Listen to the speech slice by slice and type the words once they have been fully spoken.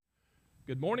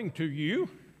Good morning to you.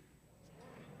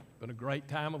 Been a great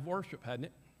time of worship, hasn't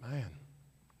it? Man.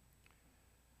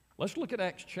 Let's look at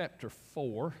Acts chapter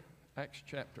 4. Acts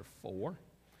chapter 4.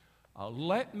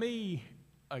 Let me,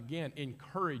 again,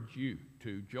 encourage you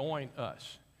to join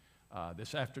us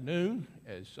this afternoon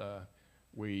as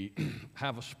we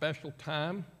have a special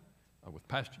time with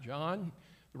Pastor John.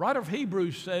 The writer of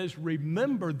Hebrews says,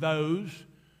 remember those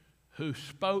who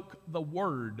spoke the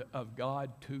word of God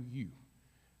to you.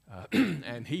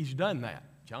 And he's done that.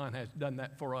 John has done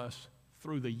that for us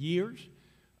through the years,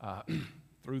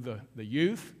 through the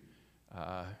youth,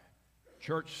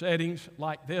 church settings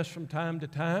like this from time to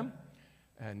time.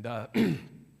 And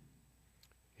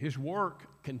his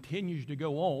work continues to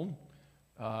go on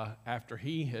after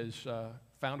he has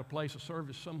found a place of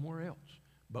service somewhere else.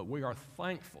 But we are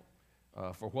thankful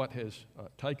for what has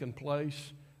taken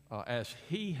place as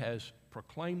he has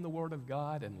proclaimed the Word of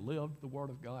God and lived the Word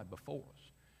of God before us.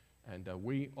 And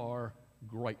we are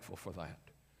grateful for that.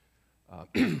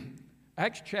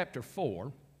 Acts chapter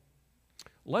 4,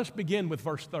 let's begin with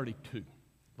verse 32.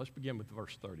 Let's begin with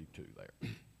verse 32 there.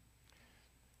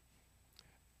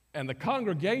 And the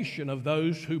congregation of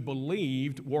those who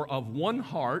believed were of one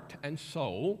heart and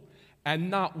soul, and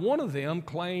not one of them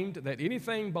claimed that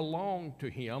anything belonged to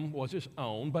him was his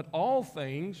own, but all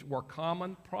things were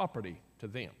common property to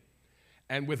them.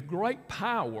 And with great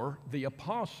power the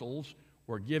apostles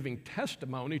were giving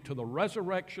testimony to the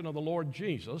resurrection of the Lord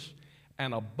Jesus,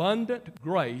 and abundant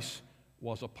grace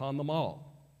was upon them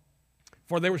all.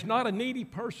 For there was not a needy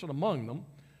person among them,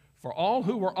 for all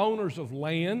who were owners of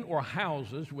land or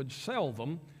houses would sell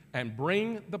them and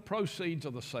bring the proceeds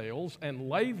of the sales and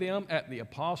lay them at the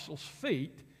apostles'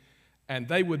 feet, and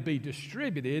they would be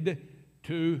distributed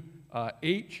to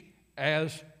each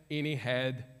as any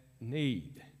had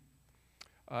need.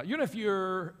 If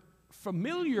you're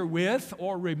familiar with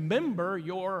or remember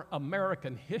your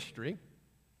American history,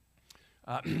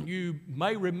 you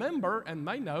may remember and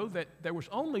may know that there was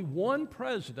only one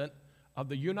president of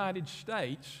the United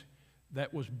States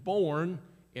that was born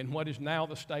in what is now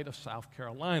the state of South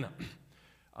Carolina.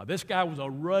 This guy was a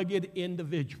rugged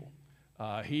individual.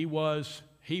 He was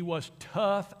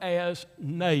tough as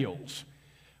nails.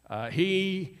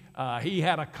 He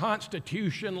had a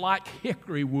constitution like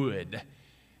hickory wood,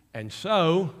 and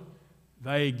so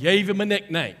they gave him a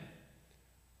nickname.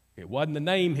 It wasn't the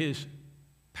name his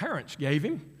parents gave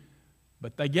him,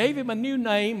 but they gave him a new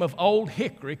name of Old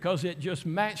Hickory because it just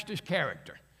matched his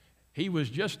character. He was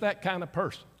just that kind of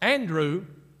person. Andrew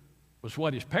was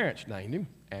what his parents named him,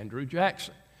 Andrew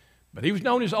Jackson. But he was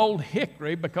known as Old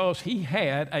Hickory because he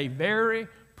had a very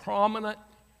prominent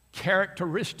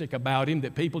characteristic about him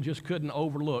that people just couldn't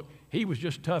overlook. He was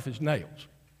just tough as nails.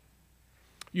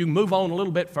 You can move on a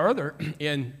little bit further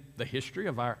in the history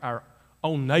of our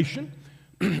own nation,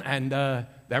 and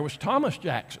there was Thomas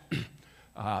Jackson.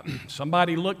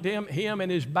 Somebody looked at him in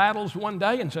his battles one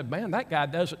day and said, man, that guy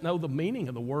doesn't know the meaning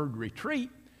of the word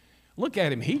retreat. Look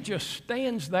at him. He just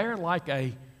stands there like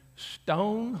a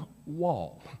stone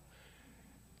wall.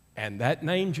 And that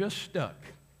name just stuck.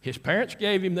 His parents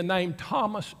gave him the name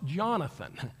Thomas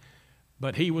Jonathan,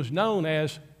 but he was known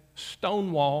as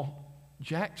Stonewall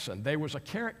Jackson. There was a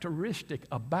characteristic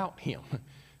about him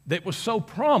that was so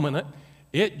prominent,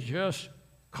 it just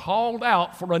called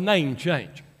out for a name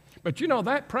change. But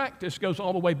that practice goes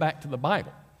all the way back to the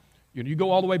Bible. You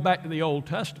go all the way back to the Old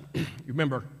Testament. You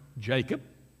remember Jacob?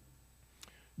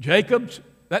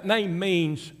 That name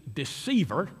means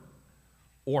deceiver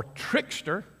or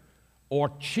trickster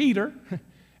or cheater.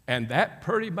 And that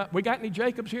pretty much, we got any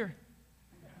Jacobs here?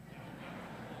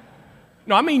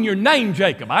 No, I mean your name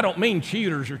Jacob. I don't mean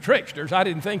cheaters or tricksters. I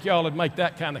didn't think y'all would make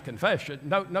that kind of confession.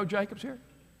 No Jacobs here?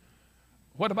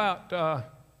 What about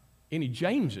any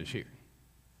Jameses here?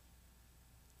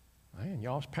 Man,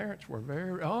 y'all's parents were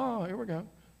here we go.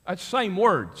 That's the same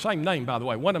word, same name, by the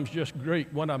way. One of them's just Greek,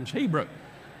 one of them's Hebrew.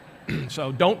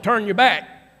 So don't turn your back,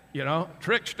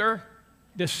 trickster,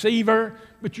 deceiver.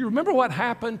 But you remember what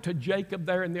happened to Jacob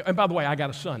there? And by the way, I got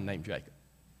a son named Jacob.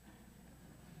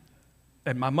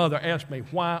 And my mother asked me,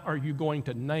 why are you going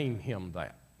to name him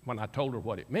that? When I told her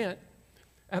what it meant.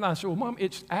 And I said, well, Mom,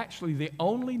 it's actually the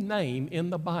only name in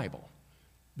the Bible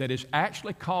that is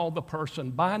actually called the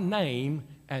person by name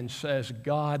and says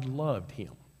God loved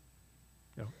him.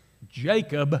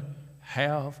 Jacob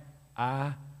have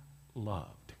I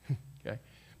loved. Okay?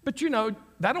 But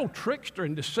that old trickster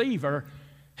and deceiver,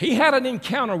 he had an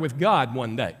encounter with God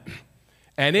one day,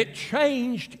 and it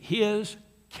changed his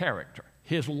character.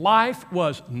 His life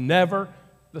was never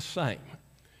the same.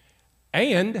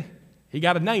 And he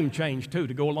got a name change, too,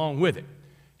 to go along with it.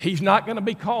 He's not going to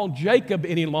be called Jacob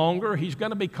any longer. He's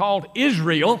going to be called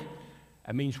Israel.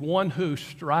 That means one who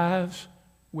strives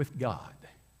with God.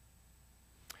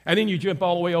 And then you jump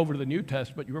all the way over to the New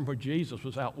Testament. You remember Jesus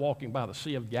was out walking by the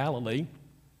Sea of Galilee.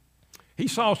 He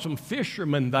saw some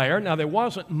fishermen there. Now, there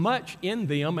wasn't much in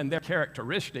them and their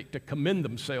characteristic to commend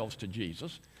themselves to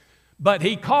Jesus. But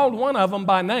he called one of them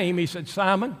by name. He said,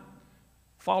 Simon,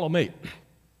 follow me.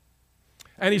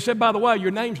 And he said, by the way,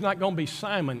 your name's not going to be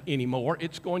Simon anymore.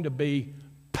 It's going to be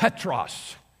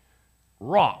Petros,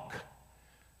 rock.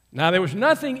 Now, there was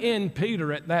nothing in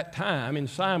Peter at that time, in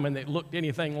Simon, that looked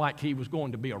anything like he was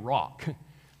going to be a rock.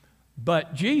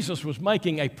 But Jesus was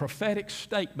making a prophetic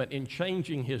statement in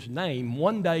changing his name.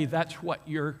 One day, that's what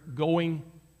you're going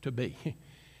to be.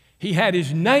 He had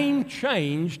his name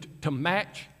changed to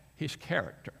match his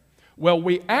character. Well,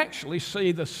 we actually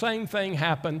see the same thing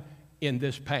happen in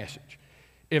this passage.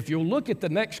 If you look at the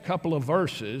next couple of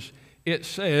verses, it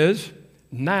says,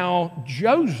 now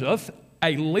Joseph,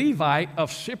 a Levite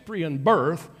of Cyprian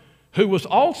birth, who was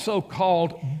also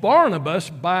called Barnabas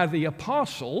by the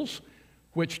apostles,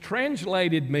 which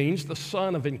translated means the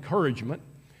son of encouragement,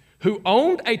 who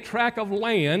owned a tract of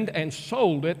land and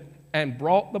sold it and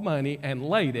brought the money and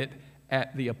laid it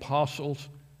at the apostles'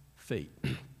 feet.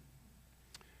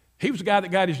 He was the guy that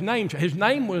got his name. His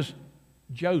name was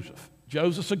Joseph.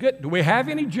 Joseph's a good. Do we have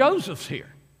any Josephs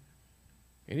here?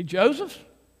 Any Josephs?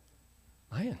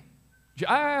 Man.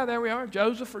 There we are,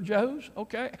 Joseph or Joes.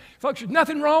 Okay. Folks, there's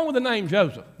nothing wrong with the name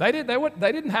Joseph. They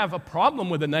didn't have a problem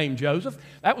with the name Joseph.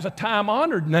 That was a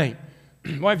time-honored name.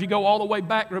 Well, if you go all the way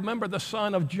back, remember the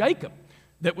son of Jacob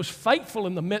that was faithful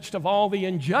in the midst of all the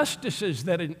injustices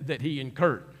that he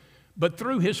incurred. But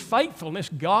through his faithfulness,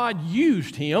 God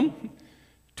used him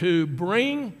to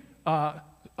bring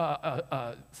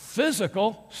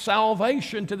physical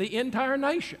salvation to the entire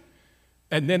nation.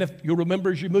 And then if you'll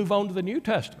remember as you move on to the New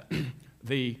Testament,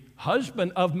 the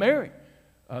husband of Mary,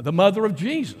 the mother of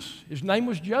Jesus, his name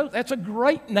was Joseph. That's a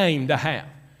great name to have.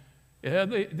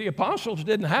 The apostles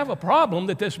didn't have a problem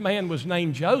that this man was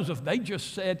named Joseph. They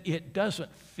just said it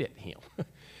doesn't fit him.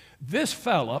 This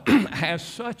fella has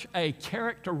such a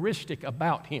characteristic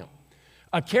about him,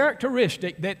 a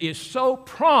characteristic that is so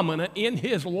prominent in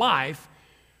his life,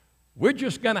 we're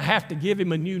just going to have to give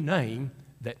him a new name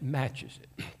that matches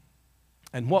it.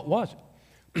 And what was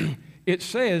it? It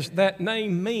says that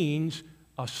name means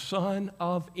a son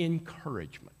of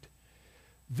encouragement.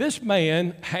 This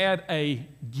man had a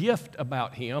gift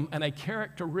about him and a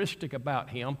characteristic about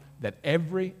him that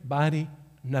everybody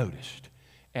noticed.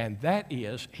 And that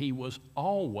is, he was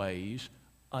always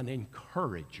an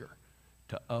encourager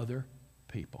to other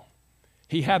people.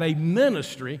 He had a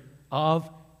ministry of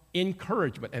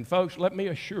encouragement. And folks, let me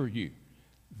assure you,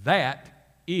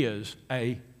 that is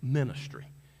a ministry,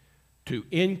 to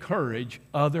encourage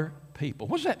other people.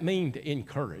 What does that mean, to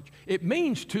encourage? It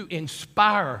means to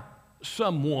inspire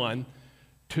someone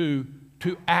to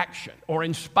action, or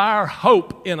inspire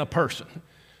hope in a person.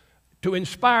 To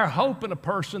inspire hope in a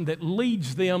person that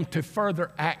leads them to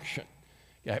further action.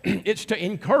 Okay? It's to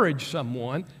encourage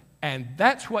someone, and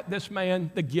that's what this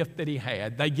man, the gift that he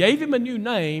had. They gave him a new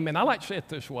name, and I like to say it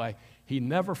this way, he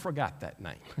never forgot that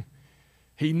name.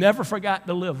 He never forgot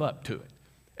to live up to it.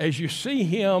 As you see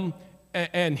him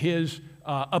and his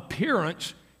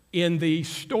appearance in the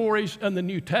stories in the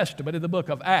New Testament, in the book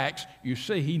of Acts, you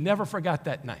see he never forgot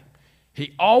that name.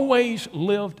 He always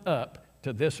lived up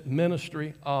to this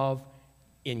ministry of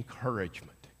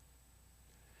encouragement.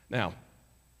 Now,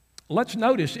 let's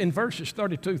notice in verses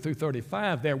 32 through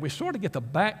 35 there, we sort of get the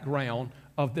background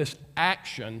of this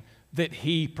action that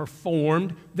he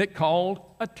performed that called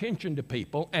attention to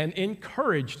people and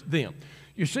encouraged them.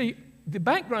 You see, the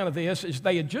background of this is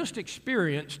they had just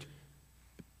experienced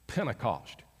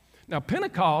Pentecost. Now,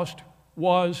 Pentecost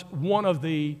was one of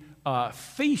the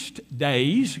feast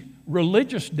days,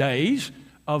 religious days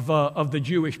of the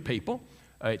Jewish people.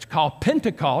 It's called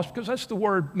Pentecost because that's the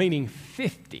word meaning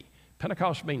 50.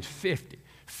 Pentecost means 50.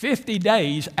 50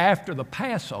 days after the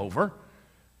Passover,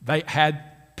 they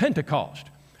had Pentecost.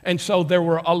 And so there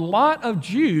were a lot of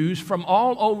Jews from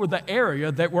all over the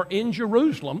area that were in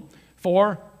Jerusalem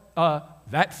for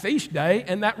that feast day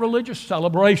and that religious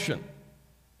celebration.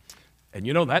 And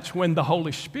you know, that's when the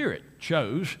Holy Spirit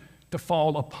chose to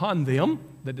fall upon them,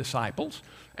 the disciples.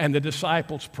 And the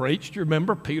disciples preached. You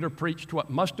remember, Peter preached what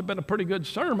must have been a pretty good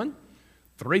sermon.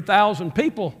 3,000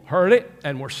 people heard it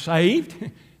and were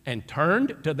saved and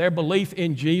turned to their belief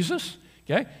in Jesus.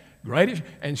 Okay, great.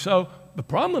 And so the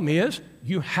problem is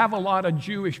you have a lot of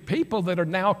Jewish people that are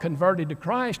now converted to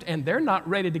Christ and they're not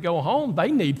ready to go home.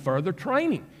 They need further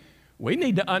training. We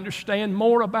need to understand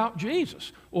more about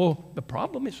Jesus. Well, the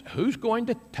problem is, who's going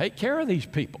to take care of these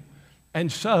people?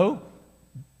 And so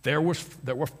there were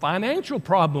financial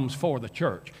problems for the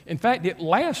church. In fact, it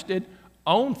lasted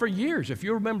on for years. If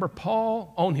you remember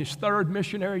Paul on his third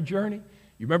missionary journey,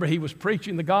 you remember he was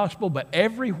preaching the gospel, but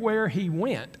everywhere he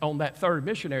went on that third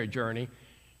missionary journey,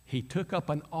 he took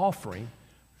up an offering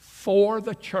for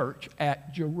the church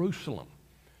at Jerusalem.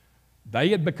 They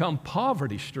had become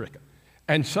poverty-stricken.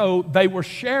 And so they were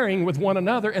sharing with one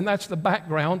another, and that's the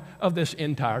background of this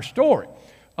entire story.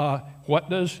 What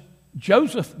does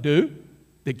Joseph do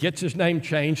that gets his name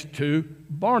changed to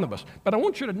Barnabas? But I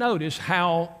want you to notice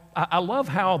how, I love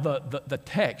how the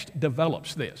text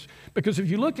develops this. Because if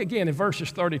you look again in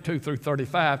verses 32 through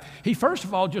 35, he first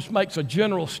of all just makes a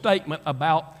general statement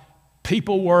about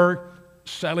people were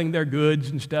selling their goods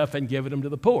and stuff and giving them to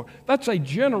the poor. That's a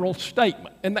general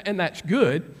statement, and that's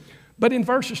good. But in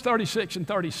verses 36 and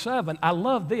 37, I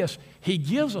love this. He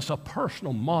gives us a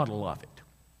personal model of it.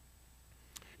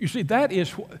 You see, that is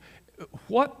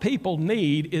what people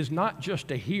need, is not just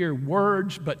to hear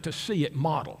words, but to see it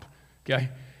modeled, okay?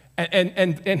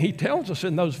 And he tells us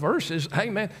in those verses,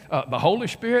 hey man, the Holy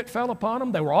Spirit fell upon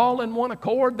them. They were all in one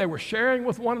accord. They were sharing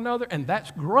with one another, and that's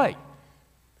great.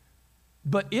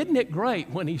 But isn't it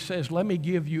great when he says, let me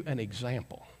give you an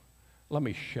example. Let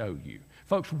me show you.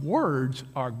 Folks, words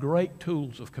are great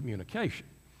tools of communication.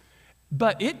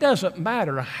 But it doesn't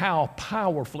matter how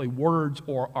powerfully words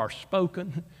are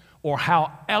spoken, or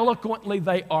how eloquently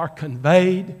they are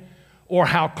conveyed, or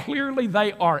how clearly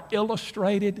they are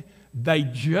illustrated. They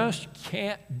just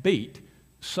can't beat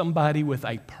somebody with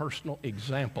a personal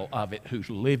example of it who's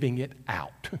living it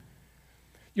out.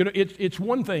 You know, it's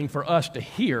one thing for us to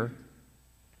hear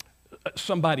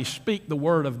somebody speak the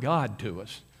Word of God to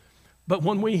us. But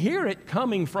when we hear it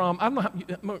coming from,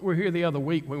 we were here the other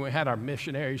week when we had our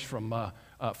missionaries from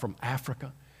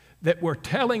Africa that were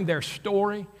telling their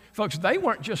story. Folks, they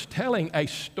weren't just telling a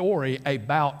story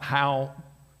about how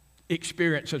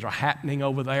experiences are happening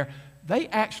over there. They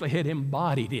actually had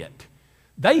embodied it.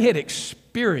 They had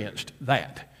experienced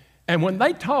that. And when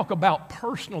they talk about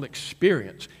personal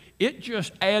experience, it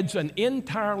just adds an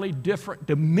entirely different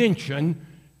dimension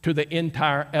to the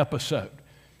entire episode.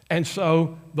 And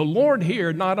so the Lord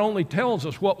here not only tells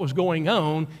us what was going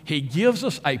on, He gives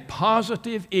us a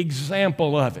positive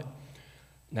example of it.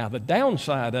 Now, the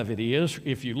downside of it is,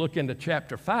 if you look into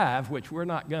chapter 5, which we're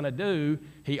not going to do,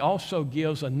 He also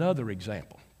gives another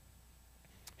example.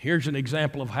 Here's an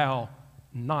example of how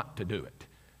not to do it.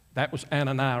 That was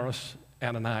Ananias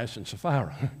and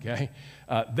Sapphira, okay?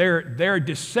 Their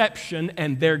deception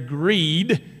and their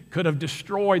greed could have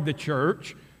destroyed the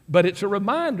church. But it's a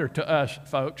reminder to us,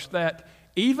 folks, that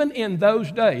even in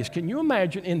those days, can you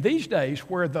imagine in these days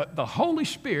where the Holy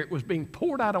Spirit was being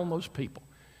poured out on those people,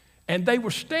 and they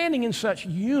were standing in such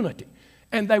unity,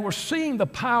 and they were seeing the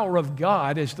power of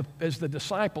God as the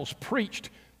disciples preached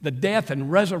the death and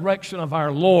resurrection of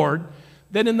our Lord,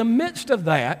 that in the midst of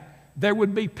that, there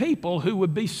would be people who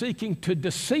would be seeking to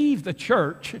deceive the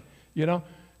church, you know,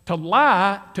 to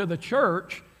lie to the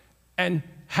church and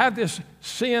have this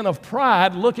sin of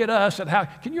pride look at us and how,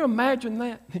 can you imagine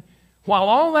that? While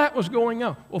all that was going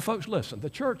on. Well, folks, listen, the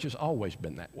church has always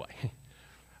been that way.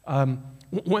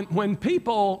 When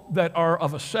people that are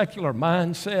of a secular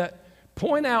mindset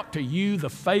point out to you the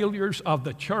failures of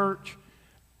the church,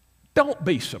 don't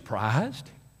be surprised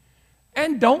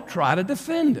and don't try to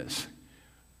defend us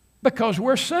because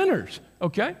we're sinners,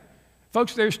 okay?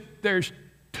 Folks, there's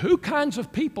two kinds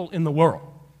of people in the world.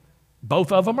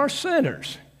 Both of them are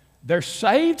sinners. They're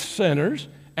saved sinners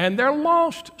and they're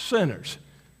lost sinners.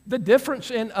 The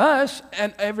difference in us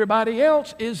and everybody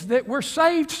else is that we're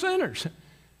saved sinners,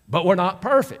 but we're not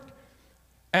perfect.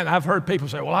 And I've heard people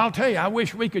say, well, I'll tell you, I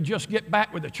wish we could just get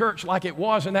back with the church like it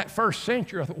was in that first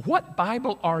century. I thought, what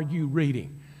Bible are you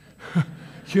reading?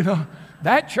 You know,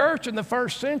 that church in the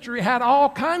first century had all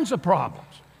kinds of problems.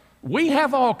 We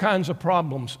have all kinds of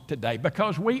problems today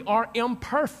because we are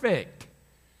imperfect.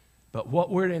 But what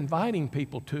we're inviting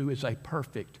people to is a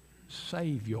perfect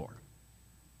Savior.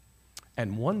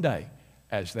 And one day,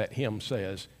 as that hymn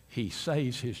says, He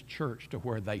saves His church to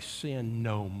where they sin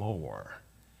no more.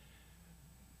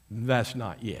 That's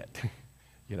not yet.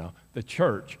 You know, the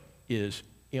church is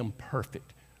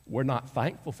imperfect. We're not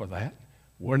thankful for that.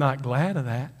 We're not glad of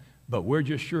that. But we're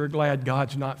just sure glad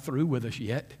God's not through with us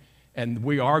yet. And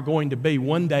we are going to be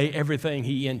one day everything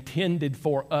He intended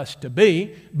for us to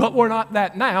be, but we're not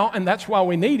that now, and that's why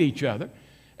we need each other,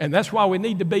 and that's why we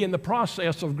need to be in the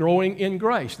process of growing in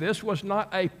grace. This was not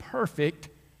a perfect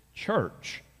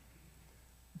church.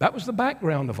 That was the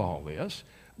background of all this.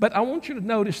 But I want you to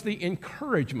notice the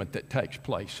encouragement that takes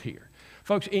place here.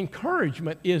 Folks,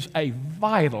 encouragement is a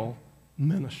vital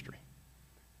ministry.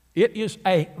 It is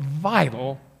a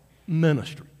vital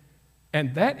ministry.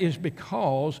 And that is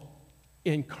because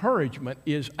encouragement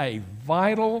is a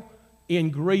vital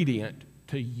ingredient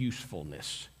to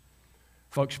usefulness.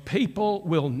 Folks, people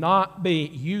will not be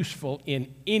useful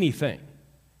in anything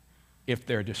if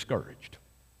they're discouraged.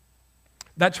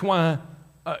 That's why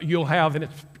you'll have, and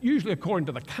it's usually according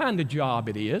to the kind of job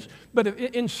it is, but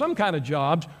in some kind of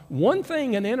jobs, one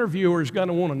thing an interviewer is going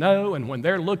to want to know, and when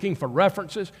they're looking for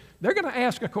references, they're going to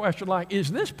ask a question like,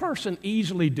 is this person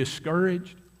easily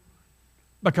discouraged?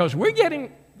 Because we're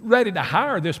getting ready to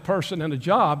hire this person in a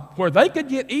job where they could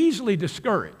get easily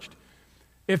discouraged.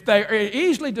 If they're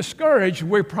easily discouraged,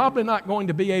 we're probably not going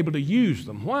to be able to use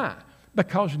them. Why?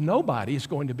 Because nobody is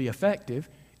going to be effective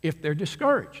if they're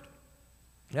discouraged.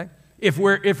 Okay? If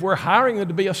we're hiring them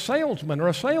to be a salesman or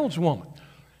a saleswoman,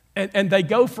 and they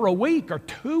go for a week or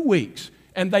 2 weeks,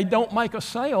 and they don't make a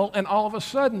sale, and all of a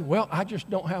sudden, well, I just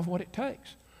don't have what it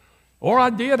takes. Or I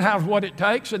did have what it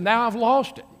takes, and now I've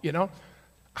lost it, you know.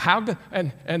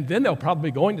 And then they'll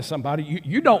probably be going to somebody,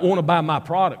 you don't want to buy my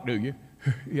product, do you?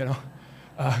 You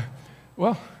know.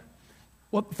 Well,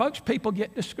 folks, people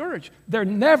get discouraged. They're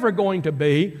never going to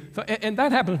be, and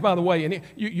that happens, by the way, and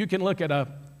you can look at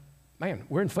man,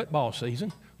 we're in football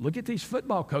season. Look at these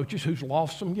football coaches who's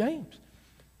lost some games.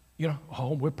 You know,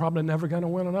 oh, we're probably never going to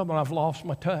win another one. I've lost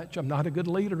my touch. I'm not a good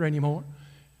leader anymore.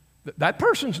 That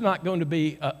person's not going to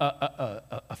be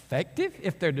effective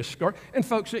if they're discouraged. And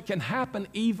folks, it can happen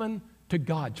even to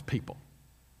God's people.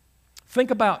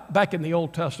 Think about back in the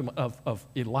Old Testament of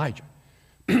Elijah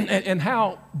and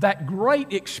how that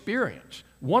great experience,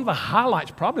 one of the highlights,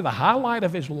 probably the highlight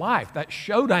of his life, that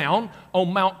showdown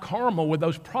on Mount Carmel with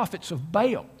those prophets of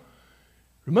Baal.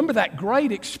 Remember that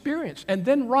great experience. And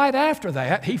then right after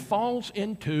that, he falls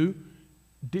into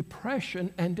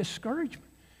depression and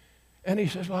discouragement. And he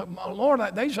says, well, Lord,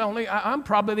 I'm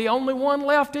probably the only one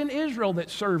left in Israel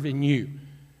that's serving you.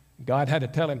 God had to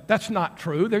tell him, that's not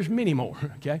true. There's many more,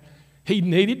 okay? He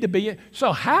needed to be.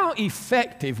 So how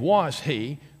effective was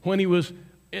he when he was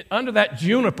under that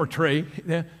juniper tree,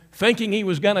 thinking he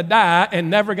was going to die and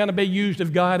never going to be used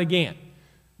of God again?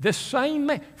 This same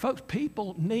man. Folks,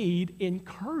 people need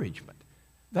encouragement.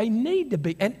 They need to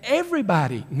be, and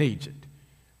everybody needs it.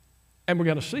 And we're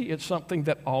going to see it's something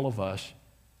that all of us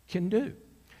can do.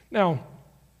 Now,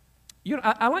 you know,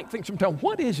 I like to think sometimes,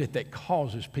 what is it that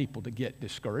causes people to get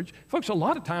discouraged? Folks, a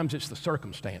lot of times it's the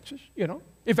circumstances, you know.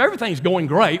 If everything's going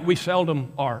great, we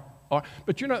seldom are.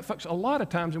 But you know, folks, a lot of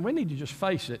times, and we need to just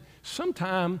face it,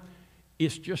 sometimes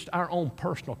it's just our own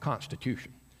personal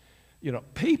constitution. You know,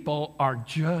 people are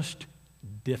just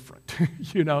different,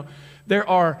 you know. There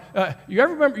are, you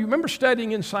remember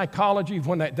studying in psychology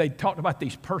when they talked about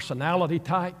these personality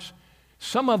types?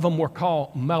 Some of them were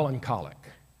called melancholic.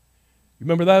 You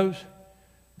remember those?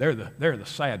 They're the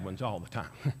sad ones all the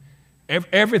time.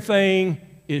 Everything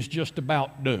is just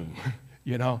about doom,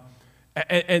 you know.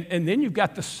 And then you've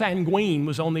got the sanguine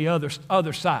was on the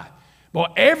other side. Boy,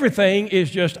 everything is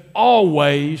just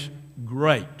always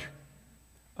great.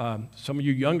 Some of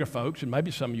you younger folks, and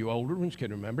maybe some of you older ones can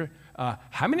remember.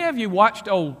 How many of you watched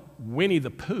old Winnie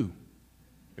the Pooh?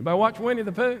 Anybody watch Winnie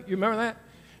the Pooh? You remember that?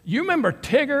 You remember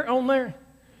Tigger on there?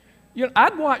 You know,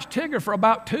 I'd watch Tigger for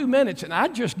about 2 minutes, and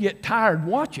I'd just get tired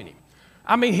watching him.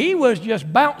 I mean, he was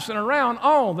just bouncing around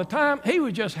all the time. He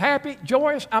was just happy,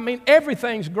 joyous. I mean,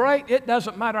 everything's great. It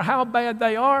doesn't matter how bad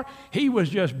they are. He was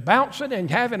just bouncing and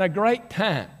having a great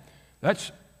time.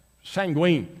 That's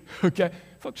sanguine, okay?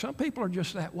 Folks, some people are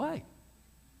just that way.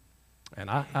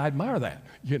 And I admire that,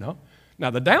 you know. Now,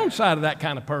 the downside of that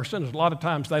kind of person is a lot of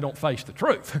times they don't face the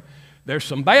truth. There's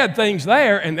some bad things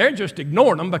there, and they're just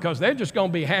ignoring them because they're just going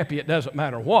to be happy it doesn't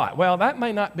matter what. Well, that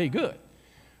may not be good.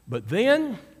 But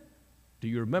then, do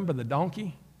you remember the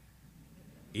donkey?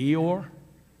 Eeyore?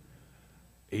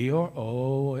 Eeyore,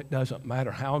 oh, it doesn't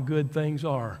matter how good things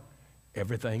are.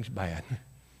 Everything's bad.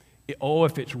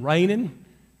 If it's raining,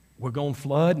 we're going to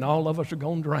flood, and all of us are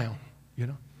going to drown, you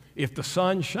know. If the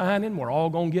sun's shining, we're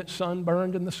all going to get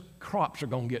sunburned, and the crops are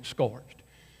going to get scorched.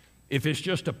 If it's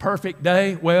just a perfect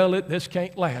day, well, this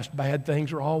can't last. Bad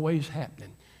things are always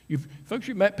happening. Folks,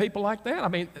 you've met people like that. I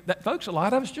mean, folks, a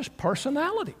lot of it's just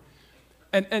personality.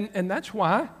 And that's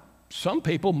why some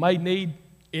people may need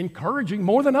encouraging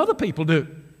more than other people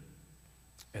do.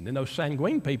 And then those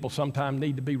sanguine people sometimes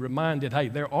need to be reminded, hey,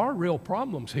 there are real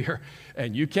problems here,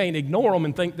 and you can't ignore them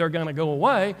and think they're going to go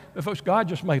away. But folks, God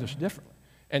just made us differently.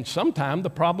 And sometimes the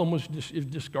problem with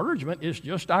discouragement is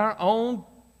just our own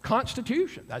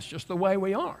constitution. That's just the way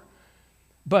we are.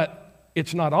 But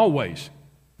it's not always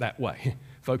that way.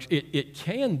 Folks, it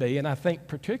can be, and I think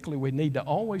particularly we need to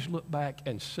always look back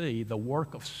and see the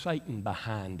work of Satan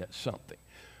behind something.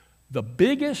 The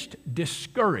biggest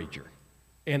discourager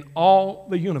in all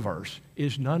the universe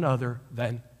is none other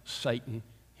than Satan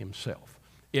himself.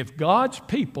 If God's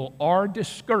people are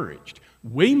discouraged,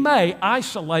 we may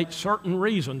isolate certain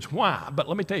reasons why, but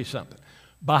let me tell you something.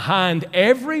 Behind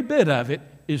every bit of it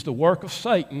is the work of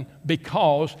Satan,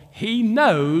 because he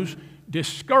knows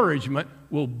discouragement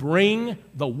will bring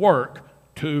the work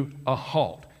to a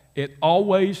halt. It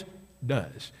always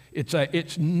does.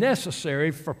 It's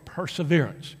necessary for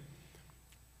perseverance.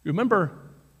 Remember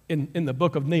in the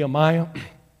book of Nehemiah,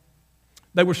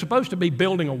 they were supposed to be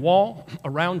building a wall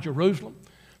around Jerusalem.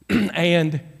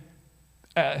 And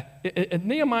in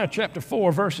Nehemiah chapter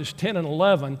 4, verses 10 and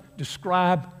 11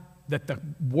 describe that the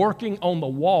working on the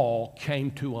wall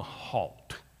came to a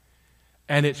halt.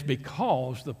 And it's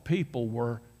because the people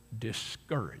were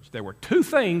discouraged. There were two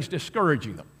things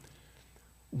discouraging them.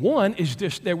 One is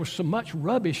just there was so much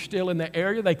rubbish still in the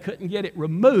area, they couldn't get it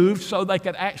removed so they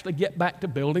could actually get back to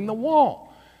building the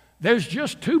wall. There's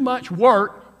just too much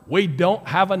work. We don't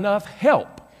have enough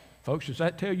help. Folks, does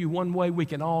that tell you one way we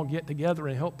can all get together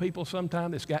and help people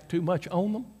sometime that's got too much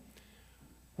on them?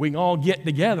 We can all get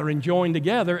together and join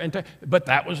together, but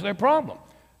that was their problem.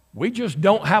 We just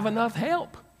don't have enough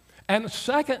help. And the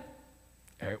second,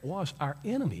 there it was, our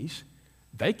enemies,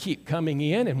 they keep coming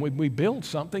in, and when we build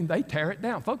something, they tear it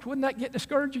down. Folks, wouldn't that get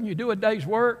discouraging? You do a day's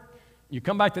work, you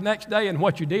come back the next day, and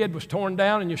what you did was torn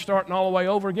down, and you're starting all the way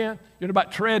over again. You're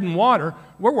about treading water.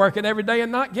 We're working every day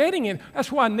and not getting in.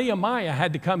 That's why Nehemiah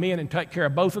had to come in and take care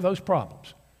of both of those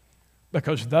problems,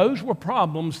 because those were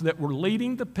problems that were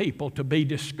leading the people to be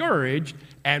discouraged,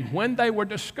 and when they were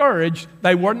discouraged,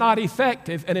 they were not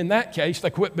effective, and in that case, they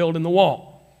quit building the wall.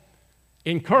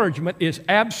 Encouragement is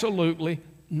absolutely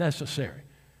necessary.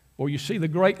 Well, you see the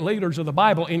great leaders of the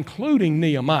Bible, including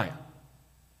Nehemiah,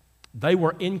 they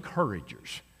were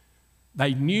encouragers.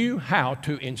 They knew how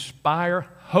to inspire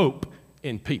hope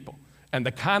in people, and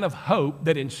the kind of hope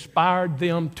that inspired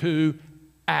them to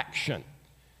action.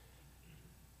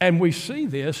 And we see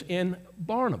this in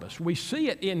Barnabas. We see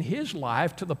it in his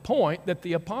life to the point that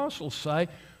the apostles say,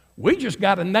 we just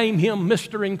got to name him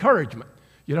Mr. Encouragement.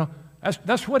 You know,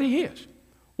 that's what he is.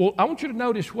 Well, I want you to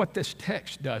notice what this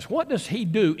text does. What does he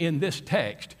do in this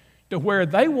text to where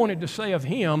they wanted to say of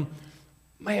him,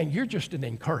 man, you're just an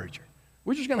encourager.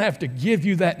 We're just going to have to give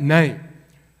you that name.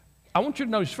 I want you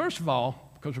to notice, first of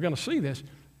all, because we're going to see this,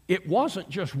 it wasn't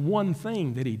just one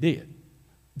thing that he did.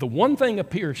 The one thing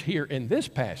appears here in this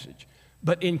passage,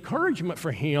 but encouragement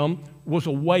for him was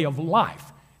a way of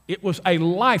life. It was a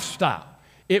lifestyle.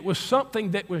 It was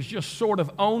something that was just sort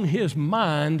of on his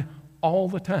mind all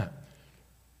the time.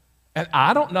 And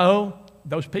I don't know,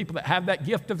 those people that have that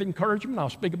gift of encouragement, I'll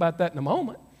speak about that in a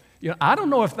moment. You know, I don't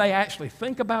know if they actually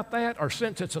think about that, or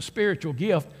since it's a spiritual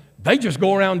gift, they just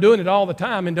go around doing it all the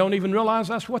time and don't even realize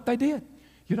that's what they did.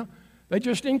 You know, they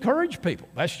just encourage people.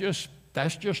 That's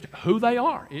just who they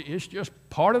are. It's just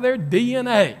part of their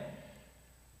DNA.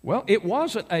 Well, it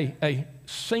wasn't a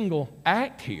single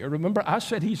act here. Remember, I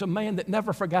said he's a man that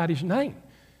never forgot his name.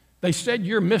 They said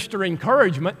you're Mr.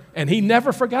 Encouragement, and he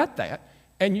never forgot that.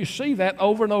 And you see that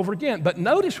over and over again. But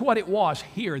notice what it was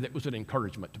here that was an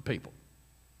encouragement to people.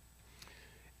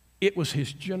 It was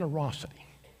his generosity.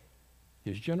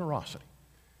 His generosity.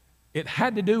 It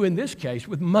had to do, in this case,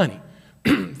 with money.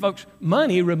 Folks,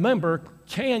 money, remember,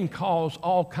 can cause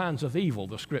all kinds of evil,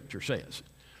 the Scripture says.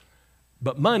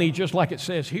 But money, just like it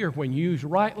says here, when used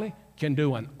rightly, can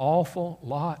do an awful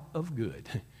lot of good.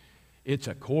 It's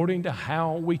according to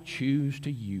how we choose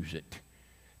to use it.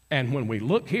 And when we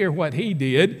look here what he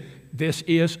did, this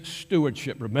is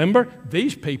stewardship. Remember,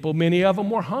 these people, many of them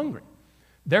were hungry.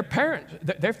 Their parents,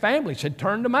 their families had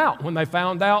turned them out when they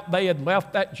found out they had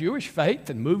left that Jewish faith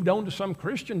and moved on to some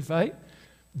Christian faith.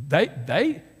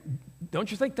 They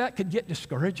don't you think that could get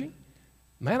discouraging?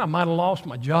 Man, I might have lost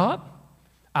my job.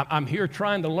 I'm here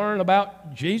trying to learn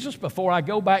about Jesus before I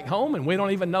go back home, and we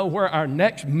don't even know where our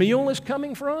next meal is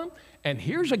coming from. And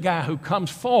here's a guy who comes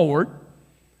forward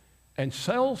and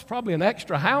sells probably an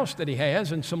extra house that he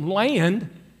has and some land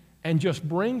and just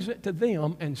brings it to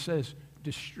them and says,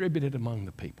 distribute it among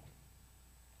the people.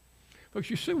 Folks,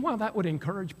 you see why that would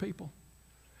encourage people?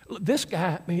 This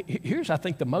guy, here's I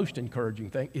think the most encouraging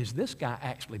thing, is this guy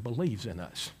actually believes in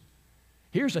us.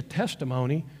 Here's a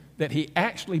testimony that he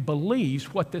actually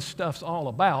believes what this stuff's all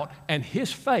about, and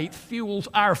his faith fuels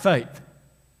our faith.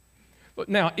 But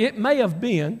now, it may have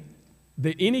been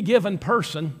that any given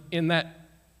person in that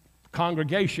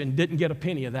congregation didn't get a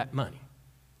penny of that money.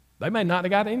 They may not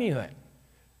have got any of that.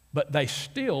 But they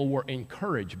still were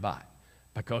encouraged by it.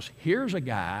 Because here's a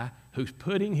guy who's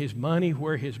putting his money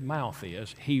where his mouth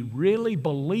is. He really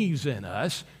believes in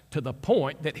us to the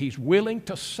point that he's willing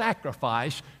to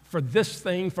sacrifice for this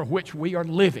thing for which we are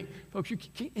living. Folks,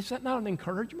 is that not an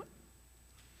encouragement?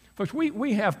 Folks,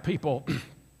 we have people.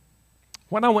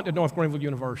 When I went to North Greenville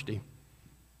University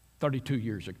 32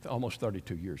 years ago, almost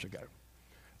 32 years ago,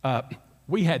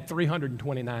 we had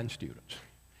 329 students.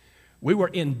 We were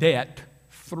in debt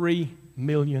 $3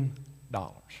 million.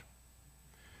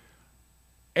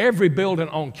 Every building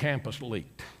on campus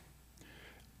leaked.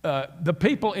 The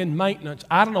people in maintenance,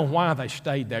 I don't know why they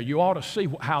stayed there. You ought to see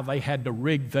how they had to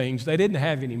rig things. They didn't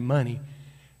have any money.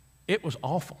 It was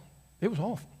awful. It was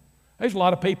awful. There's a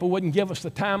lot of people wouldn't give us the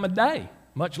time of day,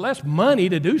 much less money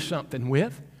to do something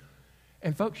with.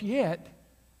 And folks, yet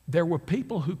there were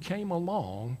people who came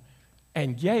along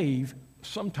and gave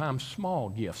sometimes small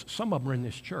gifts. Some of them are in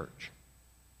this church.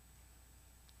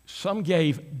 Some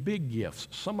gave big gifts.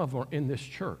 Some of them are in this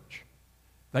church.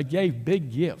 They gave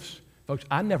big gifts. Folks,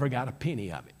 I never got a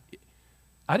penny of it.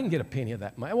 I didn't get a penny of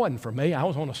that money. It wasn't for me. I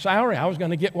was on a salary. I was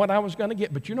going to get what I was going to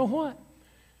get. But you know what?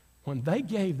 When they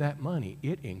gave that money,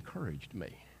 it encouraged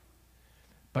me.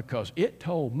 Because it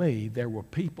told me there were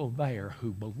people there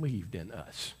who believed in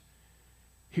us.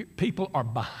 People are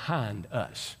behind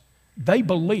us. They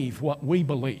believe what we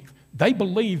believe. They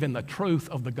believe in the truth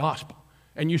of the gospel.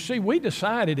 And you see, we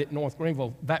decided at North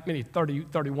Greenville that many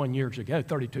 31 years ago,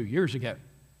 32 years ago,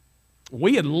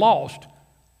 we had lost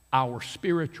our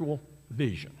spiritual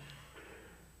vision.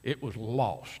 It was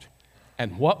lost.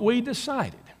 And what we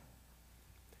decided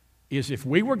is if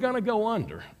we were going to go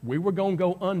under, we were going to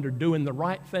go under doing the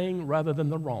right thing rather than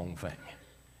the wrong thing.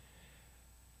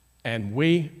 And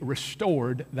we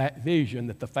restored that vision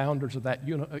that the founders of that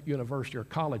university or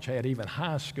college had, even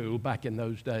high school back in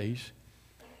those days.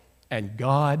 And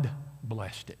God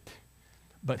blessed it.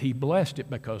 But He blessed it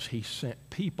because He sent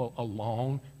people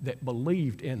along that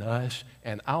believed in us.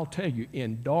 And I'll tell you,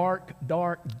 in dark,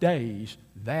 dark days,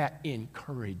 that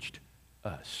encouraged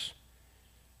us.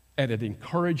 And it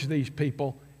encouraged these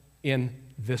people in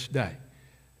this day.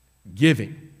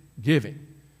 Giving.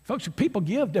 Folks, people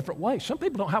give different ways. Some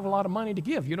people don't have a lot of money to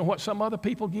give. You know what some other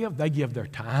people give? They give their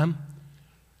time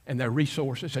and their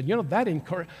resources. And you know, that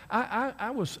encouraged.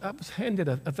 I was handed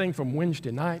a thing from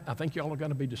Wednesday night. I think y'all are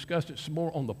going to be discussing some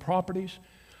more on the properties.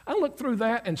 I looked through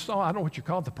that and saw, I don't know what you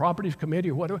call it, the properties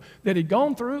committee or whatever, that had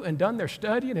gone through and done their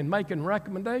studying and making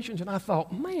recommendations. And I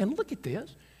thought, man, look at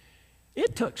this.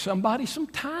 It took somebody some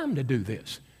time to do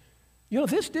this. You know,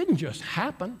 this didn't just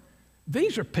happen.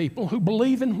 These are people who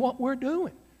believe in what we're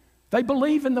doing. They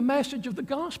believe in the message of the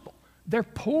gospel. They're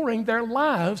pouring their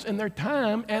lives and their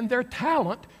time and their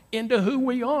talent into who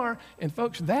we are. And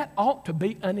folks, that ought to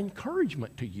be an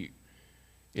encouragement to you.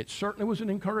 It certainly was an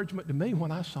encouragement to me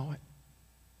when I saw it.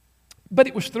 But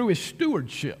it was through His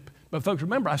stewardship. But folks,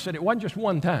 remember, I said it wasn't just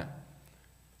one time.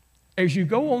 As you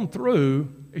go on through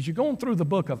the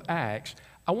book of Acts,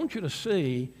 I want you to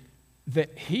see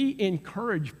that He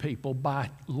encouraged people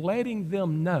by letting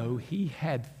them know He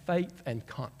had faith and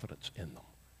confidence in them.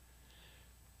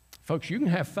 Folks, you can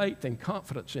have faith and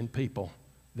confidence in people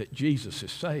that Jesus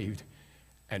has saved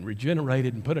and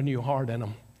regenerated and put a new heart in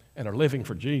them and are living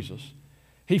for Jesus.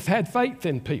 He's had faith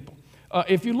in people.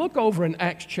 If you look over in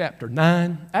Acts chapter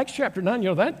 9, you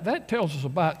know, that tells us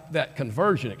about that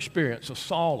conversion experience of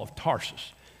Saul of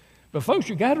Tarsus. But folks,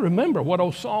 you got to remember what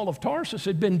old Saul of Tarsus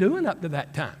had been doing up to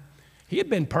that time. He had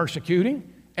been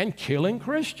persecuting and killing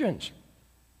Christians.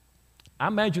 I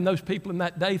imagine those people in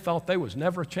that day thought there was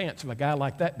never a chance of a guy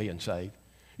like that being saved.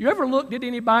 You ever looked at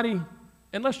anybody,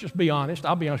 and let's just be honest,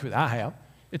 I'll be honest with you, I have.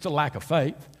 It's a lack of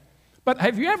faith. But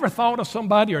have you ever thought of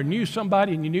somebody or knew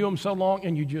somebody and you knew them so long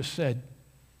and you just said,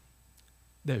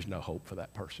 there's no hope for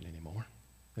that person anymore.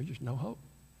 There's just no hope.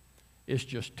 It's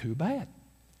just too bad.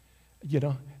 You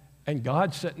know, and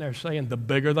God's sitting there saying, the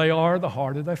bigger they are, the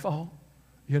harder they fall.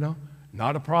 You know,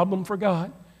 not a problem for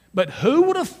God. But who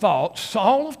would have thought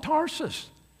Saul of Tarsus?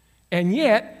 And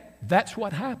yet, that's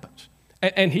what happens.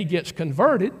 And he gets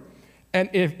converted. And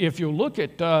if you look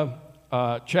at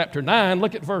chapter 9,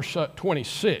 look at verse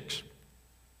 26.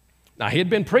 Now, he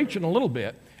had been preaching a little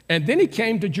bit, and then he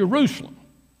came to Jerusalem.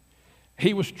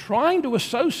 He was trying to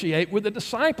associate with the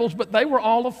disciples, but they were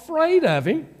all afraid of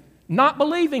him, not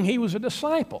believing he was a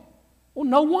disciple. Well,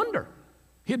 no wonder.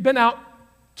 He had been out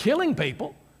killing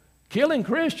people, killing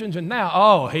Christians, and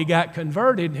now, he got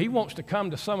converted. He wants to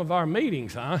come to some of our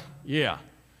meetings, huh? Yeah.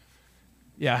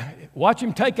 Watch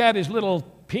him take out his little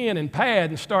pen and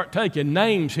pad and start taking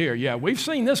names here. Yeah, we've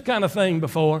seen this kind of thing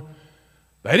before.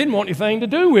 They didn't want anything to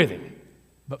do with him.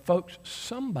 But folks,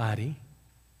 somebody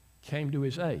came to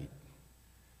his aid.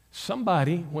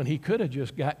 Somebody, when he could have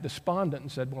just got despondent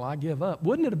and said, well, I give up.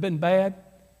 Wouldn't it have been bad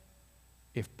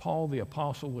if Paul the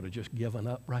apostle would have just given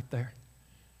up right there?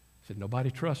 He said,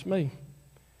 nobody trusts me.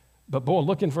 But boy,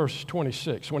 look in verse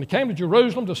 26. When he came to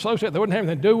Jerusalem to associate, they wouldn't have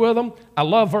anything to do with him. I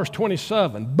love verse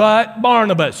 27. But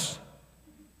Barnabas.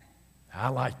 I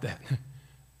like that.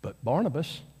 But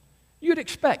Barnabas, you'd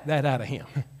expect that out of him.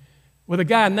 With a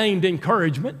guy named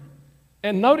Encouragement.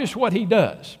 And notice what he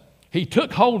does. He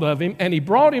took hold of him and he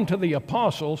brought him to the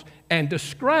apostles and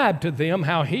described to them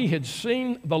how he had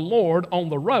seen the Lord on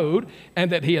the road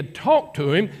and that he had talked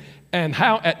to him, and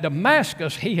how at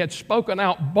Damascus he had spoken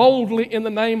out boldly in the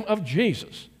name of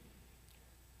Jesus.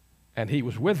 And he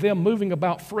was with them, moving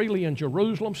about freely in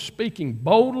Jerusalem, speaking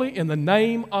boldly in the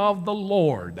name of the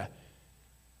Lord.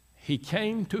 He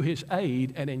came to his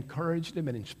aid and encouraged him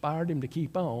and inspired him to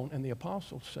keep on. And the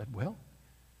apostles said, well,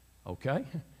 okay,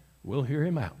 we'll hear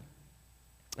him out.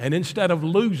 And instead of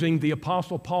losing the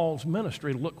Apostle Paul's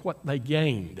ministry, look what they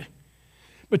gained.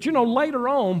 But you know, later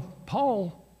on,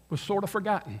 Paul was sort of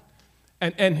forgotten.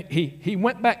 And he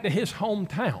went back to his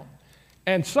hometown.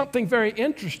 And something very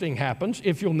interesting happens,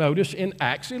 if you'll notice, in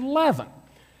Acts 11.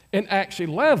 In Acts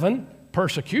 11,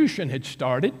 persecution had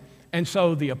started, and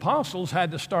so the apostles had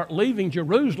to start leaving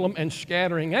Jerusalem and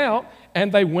scattering out,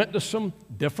 and they went to some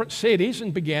different cities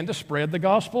and began to spread the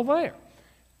gospel there.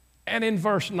 And in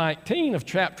verse 19 of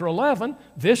chapter 11,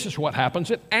 this is what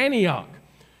happens at Antioch.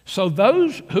 So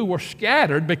those who were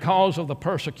scattered because of the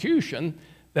persecution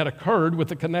that occurred with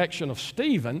the connection of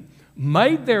Stephen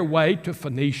made their way to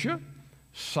Phoenicia,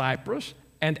 Cyprus,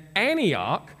 and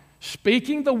Antioch,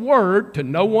 speaking the word to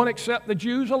no one except the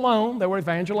Jews alone. They were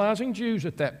evangelizing Jews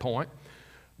at that point.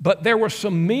 But there were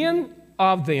some men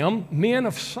of them, men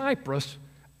of Cyprus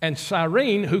and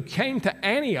Cyrene, who came to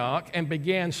Antioch and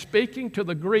began speaking to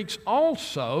the Greeks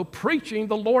also, preaching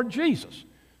the Lord Jesus.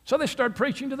 So they started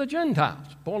preaching to the Gentiles.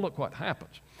 Boy, look what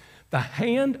happens. The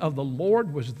hand of the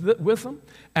Lord was with them,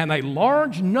 and a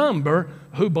large number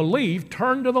who believed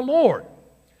turned to the Lord.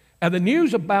 And the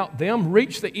news about them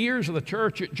reached the ears of the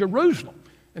church at Jerusalem.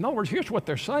 In other words, here's what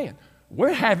they're saying.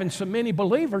 We're having so many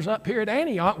believers up here at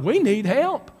Antioch, we need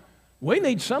help. We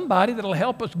need somebody that'll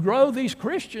help us grow these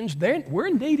Christians. We're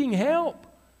needing help.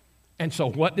 And so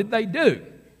what did they do?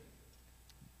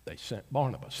 They sent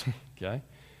Barnabas, okay?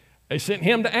 They sent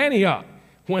him to Antioch.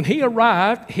 When he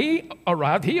arrived,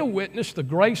 he witnessed the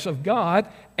grace of God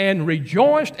and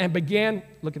rejoiced and began,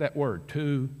 look at that word,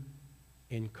 to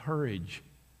encourage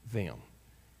them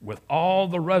with all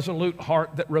the resolute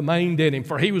heart that remained in him.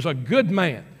 For he was a good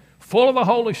man, full of the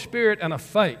Holy Spirit and of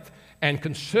faith, and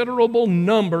considerable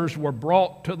numbers were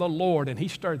brought to the Lord. And he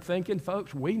started thinking,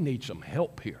 folks, we need some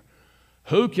help here.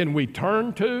 Who can we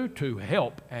turn to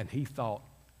help? And he thought,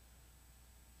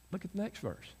 look at the next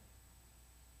verse.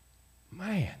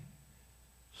 Man,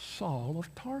 Saul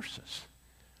of Tarsus.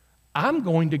 I'm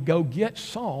going to go get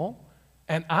Saul,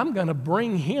 and I'm going to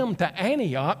bring him to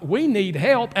Antioch. We need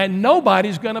help, and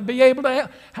nobody's going to be able to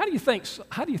help. How do you think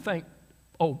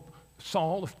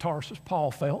Saul of Tarsus,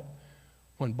 Paul, felt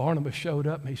when Barnabas showed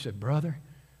up and he said, brother,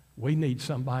 we need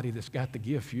somebody that's got the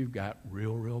gift you've got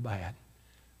real, real bad.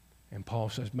 And Paul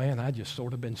says, man, I just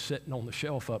sort of been sitting on the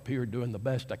shelf up here doing the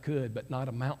best I could, but not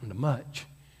amounting to much.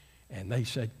 And they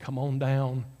said, come on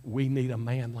down, we need a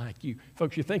man like you.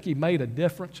 Folks, you think he made a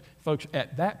difference? Folks,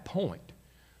 at that point,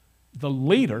 the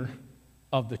leader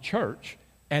of the church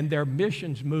and their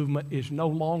missions movement is no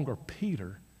longer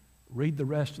Peter. Read the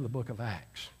rest of the book of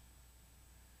Acts.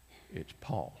 It's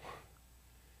Paul.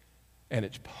 And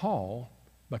it's Paul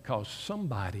because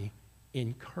somebody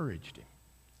encouraged him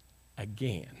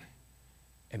again.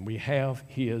 And we have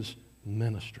his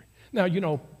ministry. Now, you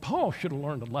know, Paul should have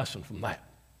learned a lesson from that.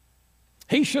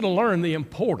 He should have learned the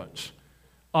importance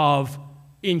of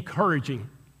encouraging.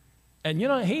 And, you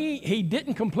know, he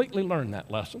didn't completely learn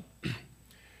that lesson.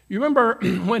 You remember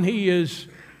when he is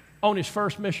on his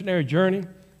first missionary journey,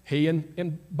 he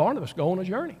and Barnabas go on a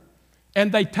journey.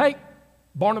 And they take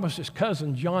Barnabas'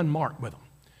 cousin John Mark with them.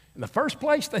 And the first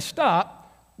place they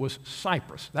stopped was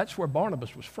Cyprus. That's where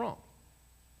Barnabas was from.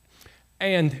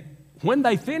 And when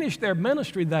they finished their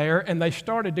ministry there and they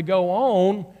started to go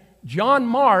on, John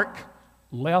Mark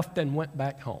left and went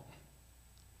back home.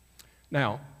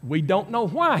 Now, we don't know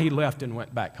why he left and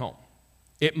went back home.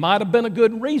 It might have been a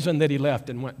good reason that he left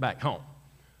and went back home.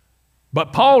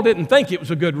 But Paul didn't think it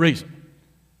was a good reason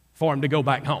for him to go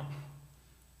back home.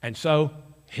 And so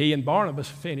he and Barnabas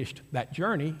finished that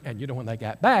journey, and when they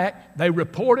got back, they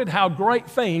reported how great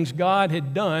things God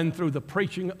had done through the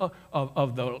preaching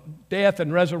of the death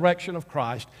and resurrection of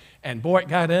Christ. And boy, it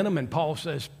got in them, and Paul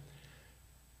says,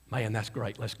 man, that's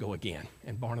great, let's go again.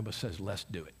 And Barnabas says, let's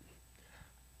do it.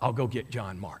 I'll go get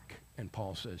John Mark. And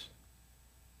Paul says,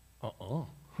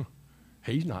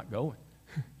 he's not going.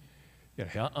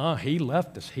 He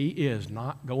left us. He is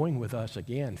not going with us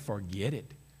again. Forget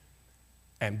it.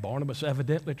 And Barnabas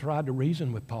evidently tried to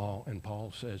reason with Paul, and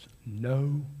Paul says,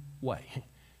 no way.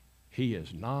 He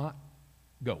is not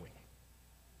going.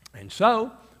 And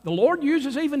so the Lord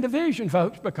uses even division,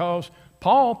 folks, because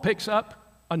Paul picks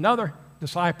up another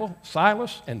disciple,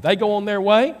 Silas, and they go on their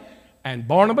way. And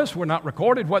Barnabas, we're not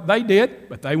recorded what they did,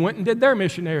 but they went and did their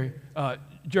missionary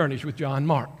journeys with John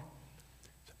Mark.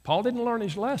 Paul didn't learn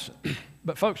his lesson.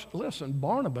 But folks, listen,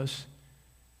 Barnabas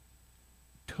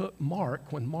took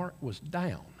Mark when Mark was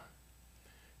down.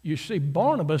 You see,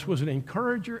 Barnabas was an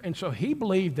encourager, and so he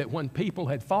believed that when people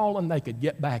had fallen, they could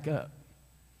get back up.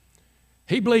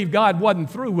 He believed God wasn't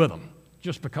through with them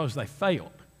just because they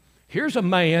failed. Here's a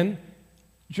man,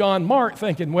 John Mark,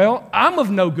 thinking, well, I'm of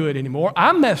no good anymore.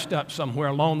 I messed up somewhere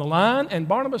along the line, and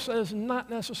Barnabas says, not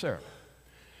necessarily.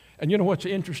 And you know what's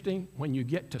interesting? When you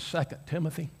get to 2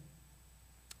 Timothy,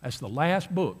 that's the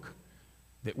last book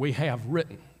that we have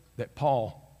written that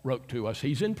Paul wrote to us.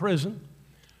 He's in prison,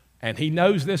 and he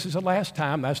knows this is the last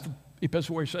time. That's the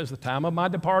epistle where he says, the time of my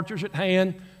departure's at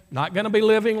hand, not going to be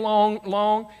living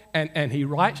long. And he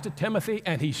writes to Timothy,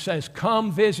 and he says,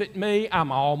 come visit me.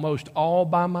 I'm almost all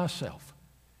by myself.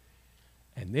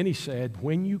 And then he said,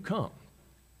 when you come,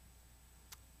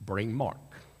 bring Mark.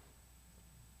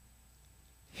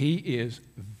 He is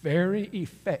very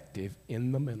effective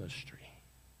in the ministry.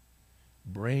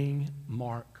 Bring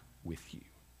Mark with you.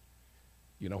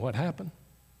 You know what happened?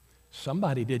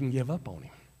 Somebody didn't give up on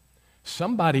him.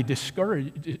 Somebody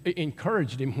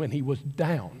encouraged him when he was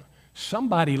down.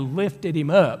 Somebody lifted him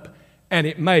up, and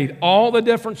it made all the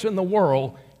difference in the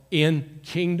world in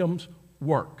kingdom's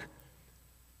work.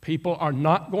 People are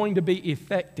not going to be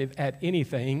effective at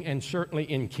anything, and certainly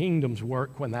in kingdom's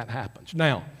work when that happens.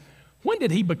 Now, when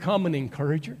did he become an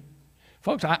encourager?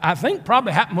 Folks, I think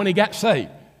probably happened when he got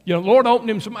saved. The Lord opened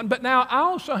him some, but now I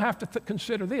also have to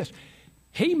consider this.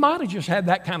 He might have just had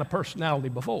that kind of personality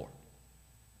before.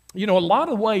 A lot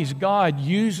of ways God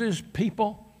uses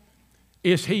people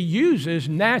is he uses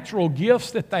natural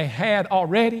gifts that they had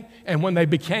already, and when they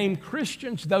became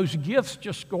Christians, those gifts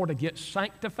just sort of get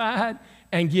sanctified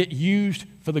and get used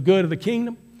for the good of the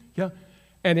kingdom.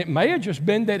 And it may have just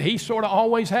been that he sort of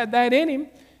always had that in him,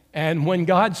 and when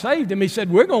God saved him, he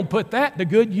said, we're going to put that to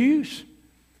good use.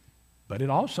 But it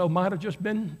also might have just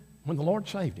been when the Lord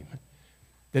saved him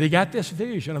that he got this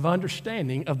vision of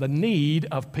understanding of the need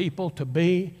of people to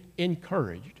be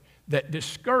encouraged, that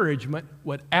discouragement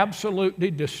would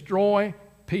absolutely destroy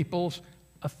people's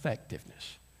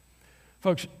effectiveness.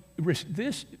 Folks,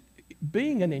 this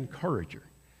being an encourager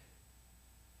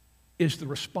is the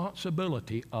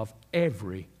responsibility of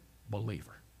every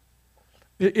believer.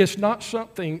 It's not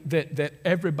something that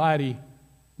everybody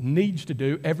needs to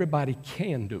do. Everybody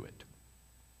can do it.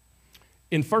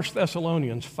 In 1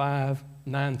 Thessalonians 5,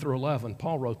 9 through 11,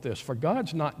 Paul wrote this, for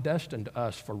God's not destined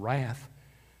us for wrath,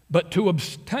 but to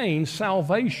obtain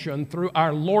salvation through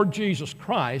our Lord Jesus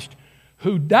Christ,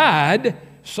 who died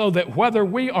so that whether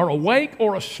we are awake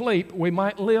or asleep, we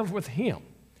might live with him.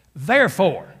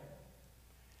 Therefore,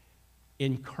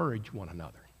 encourage one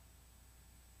another.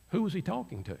 Who was he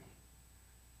talking to?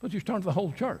 Well, he was talking to the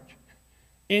whole church.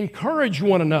 Encourage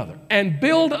one another and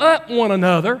build up one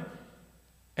another.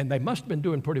 And they must have been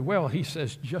doing pretty well. He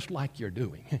says, just like you're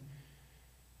doing.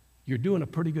 You're doing a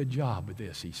pretty good job with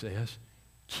this, he says.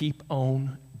 Keep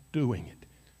on doing it.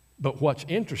 But what's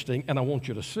interesting, and I want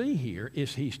you to see here,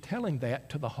 is he's telling that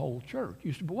to the whole church.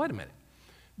 You say, but wait a minute.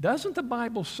 Doesn't the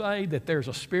Bible say that there's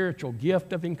a spiritual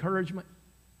gift of encouragement?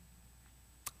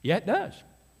 Yeah, it does.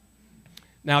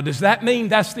 Now, does that mean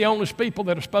that's the only people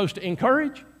that are supposed to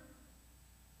encourage?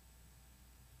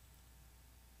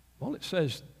 Well, it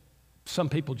says some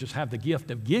people just have the gift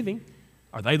of giving.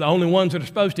 Are they the only ones that are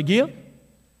supposed to give?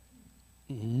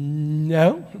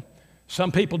 No.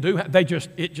 Some people do.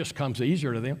 It just comes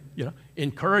easier to them.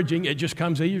 Encouraging, it just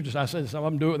comes easier. I said some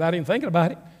of them do it without even thinking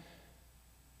about it.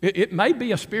 It may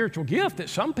be a spiritual gift that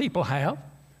some people have,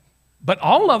 but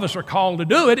all of us are called to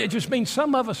do it. It just means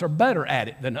some of us are better at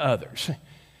it than others.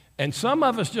 And some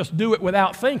of us just do it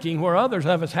without thinking, where others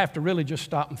of us have to really just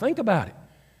stop and think about it.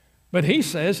 But he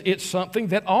says it's something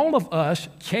that all of us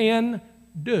can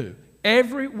do.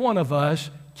 Every one of us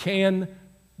can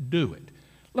do it.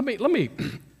 Let me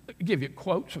give you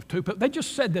quotes of two people. They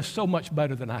just said this so much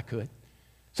better than I could.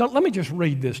 So let me just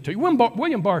read this to you.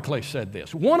 William Barclay said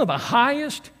this: one of the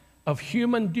highest of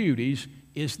human duties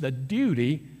is the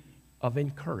duty of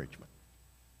encouragement.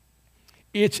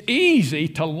 It's easy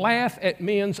to laugh at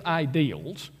men's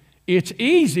ideals. It's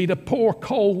easy to pour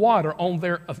cold water on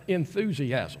their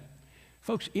enthusiasm.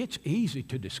 Folks, it's easy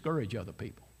to discourage other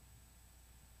people.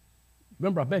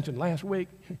 Remember I mentioned last week,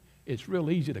 it's real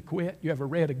easy to quit. You ever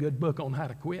read a good book on how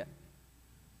to quit?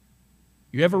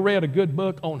 You ever read a good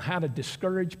book on how to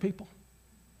discourage people?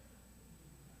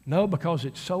 No, because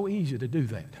it's so easy to do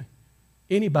that.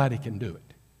 Anybody can do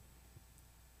it.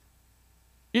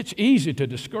 It's easy to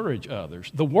discourage others.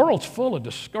 The world's full of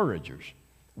discouragers.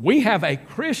 We have a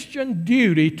Christian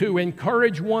duty to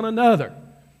encourage one another.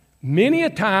 Many a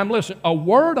time, listen, a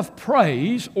word of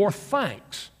praise or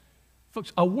thanks.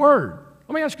 Folks, a word.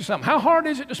 Let me ask you something. How hard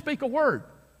is it to speak a word?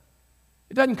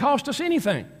 It doesn't cost us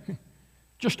anything.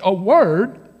 Just a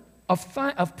word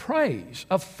of praise,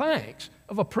 of thanks,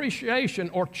 of appreciation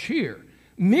or cheer.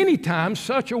 Many times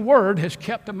such a word has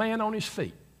kept a man on his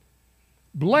feet.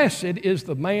 Blessed is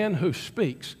the man who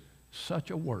speaks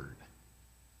such a word.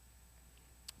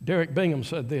 Derek Bingham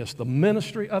said this: the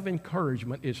ministry of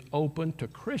encouragement is open to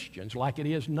Christians like it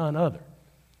is none other.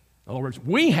 In other words,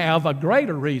 we have a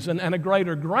greater reason and a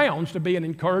greater grounds to be an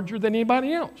encourager than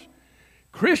anybody else.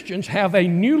 Christians have a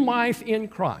new life in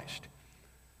Christ.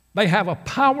 They have a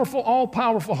powerful,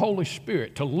 all-powerful Holy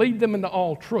Spirit to lead them into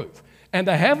all truth, and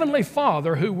a Heavenly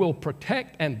Father who will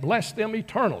protect and bless them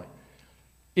eternally.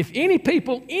 If any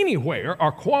people anywhere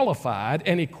are qualified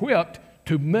and equipped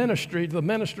to the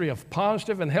ministry of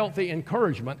positive and healthy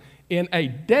encouragement in a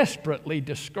desperately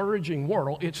discouraging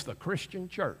world, it's the Christian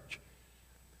church.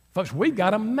 Folks, we've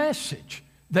got a message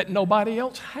that nobody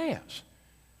else has.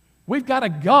 We've got a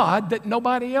God that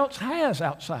nobody else has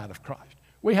outside of Christ.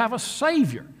 We have a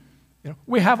Savior.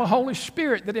 We have a Holy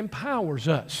Spirit that empowers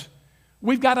us.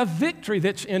 We've got a victory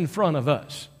that's in front of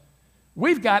us.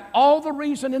 We've got all the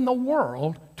reason in the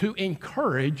world to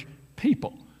encourage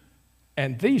people.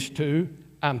 And these two,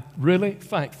 I'm really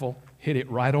thankful, hit it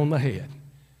right on the head.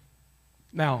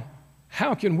 Now,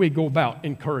 how can we go about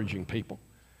encouraging people?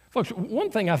 Folks,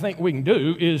 one thing I think we can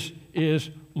do is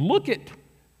look at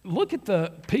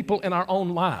the people in our own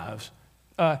lives.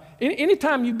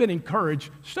 Anytime you've been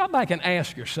encouraged, stop back and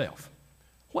ask yourself,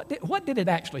 what did it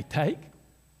actually take?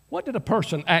 What did a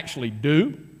person actually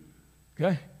do?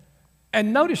 Okay?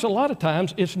 And notice a lot of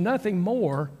times it's nothing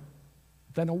more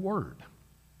than a word.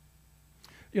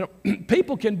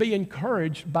 People can be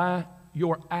encouraged by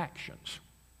your actions.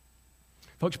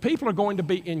 Folks, people are going to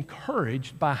be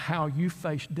encouraged by how you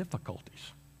face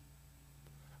difficulties.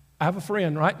 I have a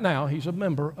friend right now, he's a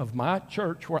member of my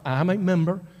church where I'm a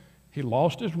member. He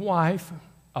lost his wife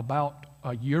about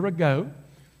a year ago,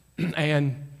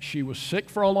 and she was sick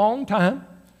for a long time,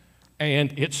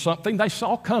 and it's something they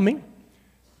saw coming,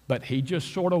 but he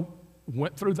just sort of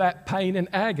went through that pain and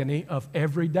agony of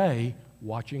every day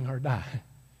watching her die.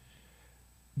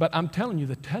 But I'm telling you,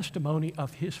 the testimony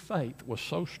of his faith was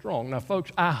so strong. Now,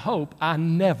 folks, I hope I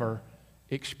never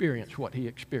experience what he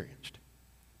experienced.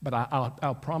 But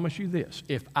I'll promise you this,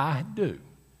 if I do,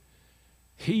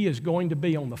 he is going to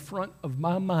be on the front of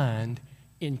my mind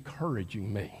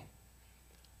encouraging me.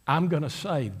 I'm going to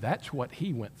say, that's what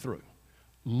he went through.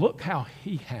 Look how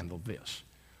he handled this.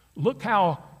 Look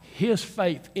how his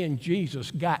faith in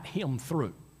Jesus got him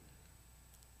through.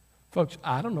 Folks,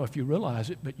 I don't know if you realize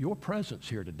it, but your presence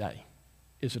here today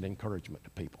is an encouragement to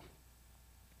people.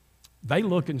 They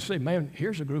look and see, man,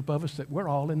 here's a group of us that we're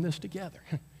all in this together.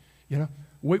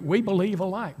 We believe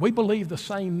alike. We believe the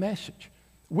same message.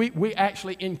 We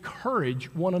actually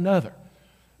encourage one another.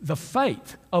 The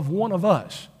faith of one of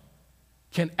us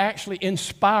can actually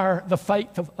inspire the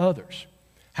faith of others.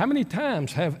 How many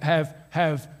times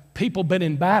have people been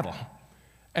in battle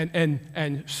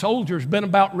and soldiers been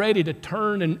about ready to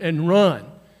turn and run,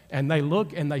 and they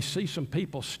look and they see some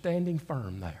people standing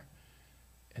firm there,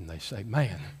 and they say,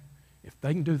 man, if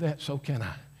they can do that, so can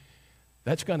I.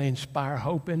 That's going to inspire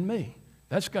hope in me.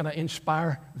 That's going to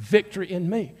inspire victory in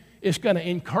me. It's going to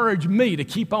encourage me to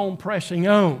keep on pressing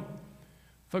on.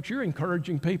 Folks, you're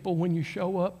encouraging people when you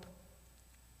show up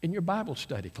in your Bible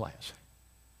study class.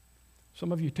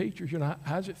 Some of you teachers, how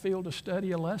does it feel to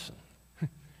study a lesson?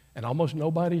 And almost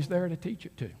nobody's there to teach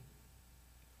it to.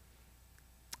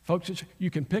 Folks, you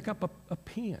can pick up a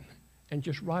pen and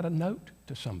just write a note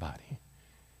to somebody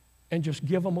and just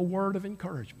give them a word of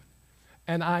encouragement.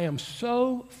 And I am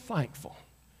so thankful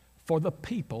for the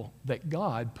people that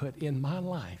God put in my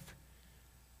life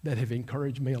that have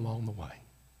encouraged me along the way.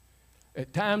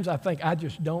 At times I think I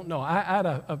just don't know. I had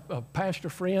a pastor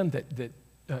friend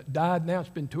that died now. It's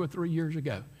been 2 or 3 years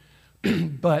ago.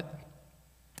 But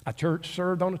I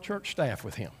served on a church staff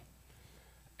with him.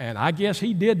 And I guess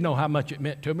he did know how much it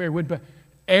meant to me.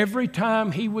 Every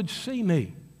time he would see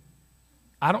me,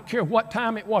 I don't care what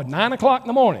time it was, 9 o'clock in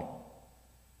the morning,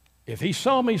 if he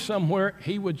saw me somewhere,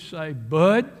 he would say,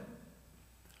 "Bud,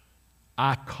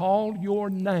 I called your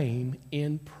name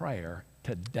in prayer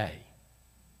today."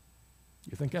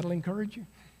 You think that'll encourage you?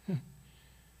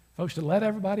 Folks, to let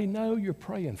everybody know you're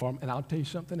praying for them. And I'll tell you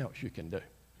something else you can do.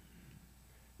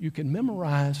 You can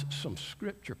memorize some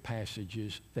scripture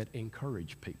passages that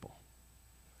encourage people.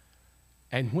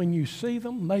 And when you see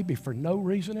them, maybe for no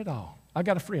reason at all. I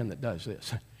got a friend that does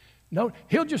this. No,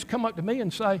 he'll just come up to me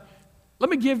and say, "Let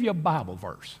me give you a Bible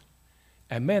verse."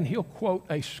 And man, he'll quote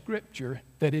a scripture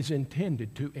that is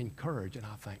intended to encourage. And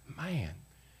I think, man,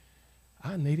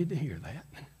 I needed to hear that.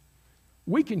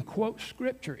 We can quote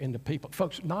scripture into people.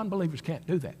 Folks, non-believers can't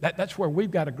do that. That's where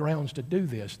we've got a grounds to do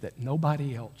this that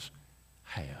nobody else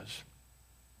has.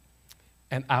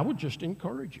 And I would just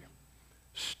encourage you.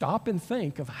 Stop and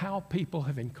think of how people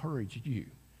have encouraged you.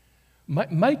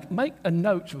 Make a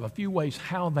note of a few ways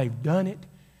how they've done it,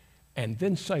 and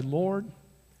then say, "Lord,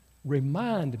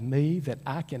 remind me that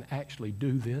I can actually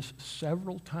do this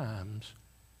several times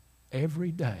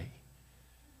every day,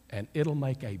 and it'll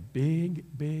make a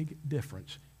big, big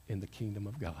difference in the kingdom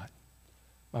of God."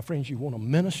 My friends, you want a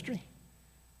ministry?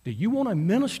 Do you want a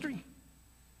ministry?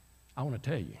 I want to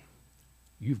tell you,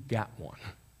 you've got one.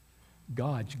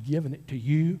 God's given it to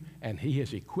you, and He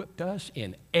has equipped us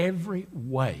in every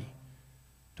way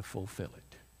to fulfill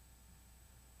it.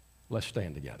 Let's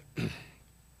stand together.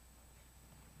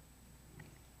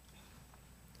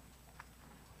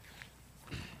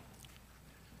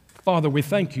 Father, we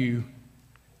thank you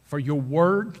for your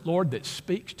word, Lord, that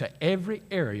speaks to every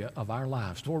area of our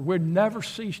lives. Lord, we'll never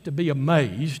cease to be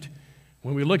amazed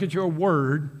when we look at your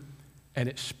word and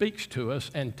it speaks to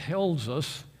us and tells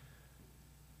us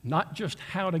not just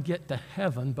how to get to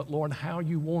heaven, but, Lord, how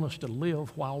you want us to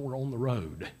live while we're on the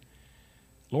road.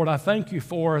 Lord, I thank you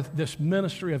for this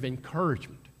ministry of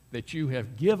encouragement that you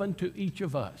have given to each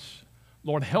of us.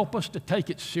 Lord, help us to take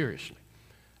it seriously.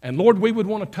 And Lord, we would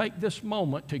want to take this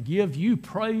moment to give you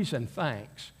praise and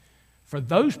thanks for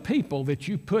those people that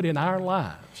you put in our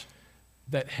lives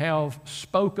that have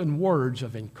spoken words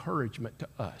of encouragement to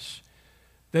us,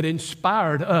 that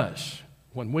inspired us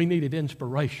when we needed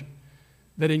inspiration,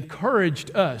 that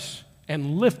encouraged us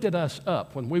and lifted us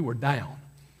up when we were down.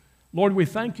 Lord, we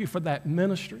thank you for that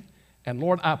ministry. And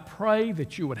Lord, I pray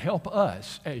that you would help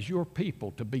us as your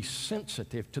people to be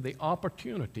sensitive to the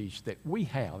opportunities that we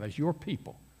have as your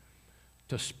people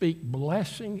to speak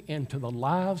blessing into the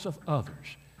lives of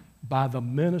others by the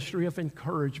ministry of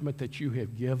encouragement that you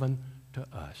have given to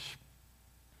us.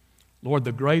 Lord,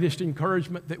 the greatest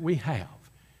encouragement that we have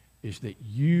is that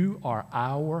you are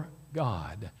our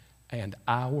God and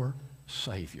our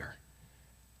Savior.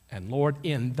 And Lord,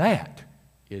 in that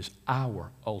is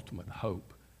our ultimate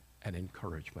hope and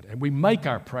encouragement. And we make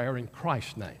our prayer in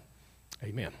Christ's name.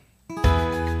 Amen.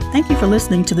 Thank you for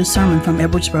listening to this sermon from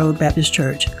Edwards Road Baptist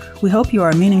Church. We hope you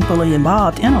are meaningfully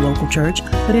involved in a local church,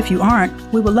 but if you aren't,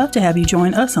 we would love to have you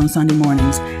join us on Sunday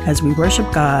mornings as we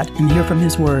worship God and hear from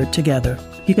His Word together.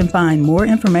 You can find more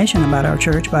information about our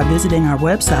church by visiting our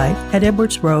website at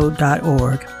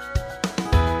edwardsroad.org.